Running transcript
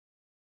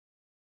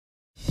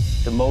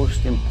The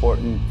most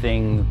important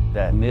thing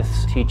that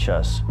myths teach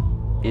us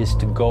is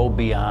to go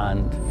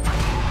beyond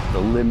the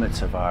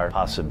limits of our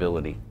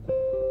possibility.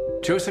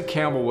 Joseph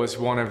Campbell was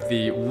one of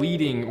the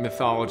leading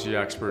mythology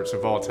experts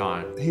of all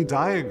time. He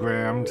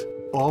diagrammed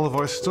all of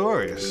our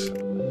stories.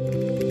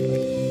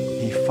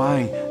 He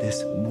finds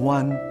this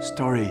one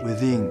story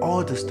within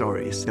all the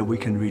stories that we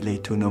can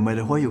relate to no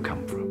matter where you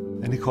come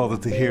from. And he called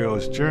it the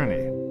hero's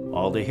journey.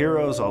 All the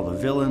heroes, all the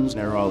villains,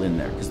 they're all in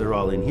there because they're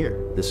all in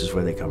here. This is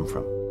where they come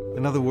from.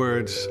 In other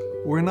words,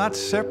 we're not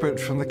separate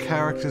from the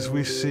characters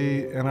we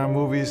see in our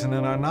movies and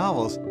in our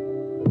novels.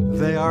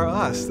 They are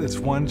us. It's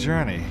one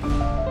journey.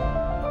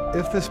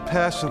 If this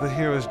path of the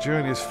hero's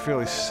journey is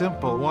fairly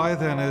simple, why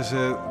then is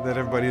it that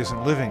everybody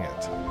isn't living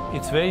it?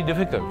 It's very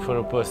difficult for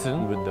a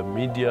person with the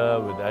media,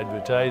 with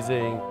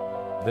advertising.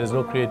 There's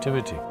no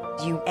creativity.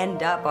 You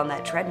end up on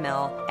that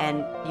treadmill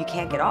and you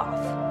can't get off.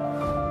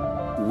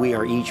 We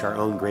are each our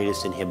own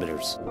greatest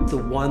inhibitors. The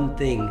one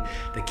thing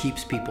that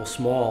keeps people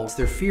small is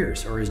their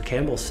fears, or as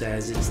Campbell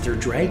says, it's their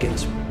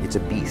dragons. It's a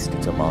beast,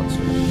 it's a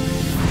monster.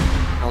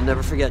 I'll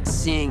never forget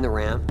seeing the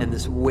ramp and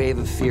this wave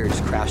of fear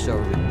just crashed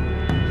over me.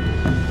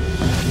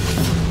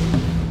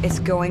 It's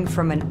going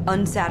from an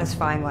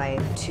unsatisfying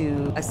life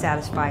to a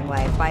satisfying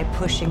life by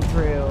pushing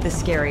through the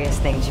scariest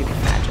things you can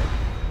imagine.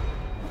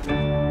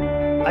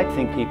 I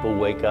think people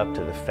wake up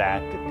to the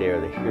fact that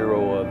they're the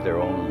hero of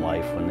their own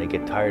life when they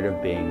get tired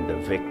of being the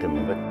victim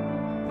of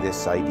it.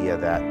 This idea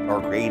that our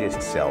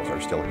greatest selves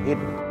are still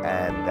hidden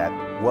and that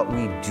what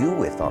we do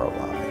with our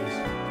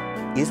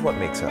lives is what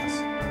makes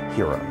us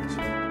heroes.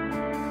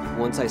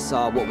 Once I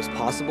saw what was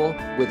possible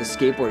with a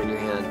skateboard in your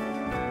hand,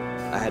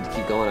 I had to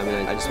keep going. I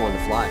mean, I just wanted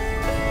to fly.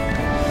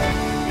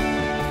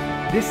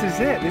 This is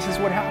it. This is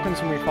what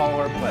happens when we follow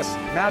our bliss.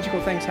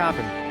 Magical things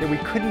happen that we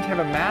couldn't have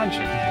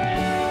imagined.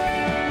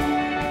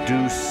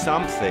 Do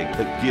something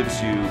that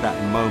gives you that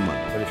moment.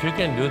 But if you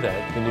can do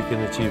that, then you can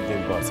achieve the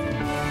impossible.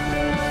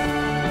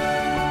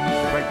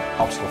 The great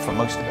obstacle for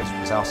most of us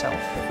is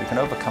ourselves. If we can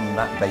overcome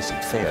that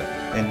basic fear,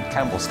 in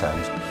Campbell's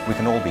terms, we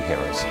can all be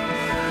heroes.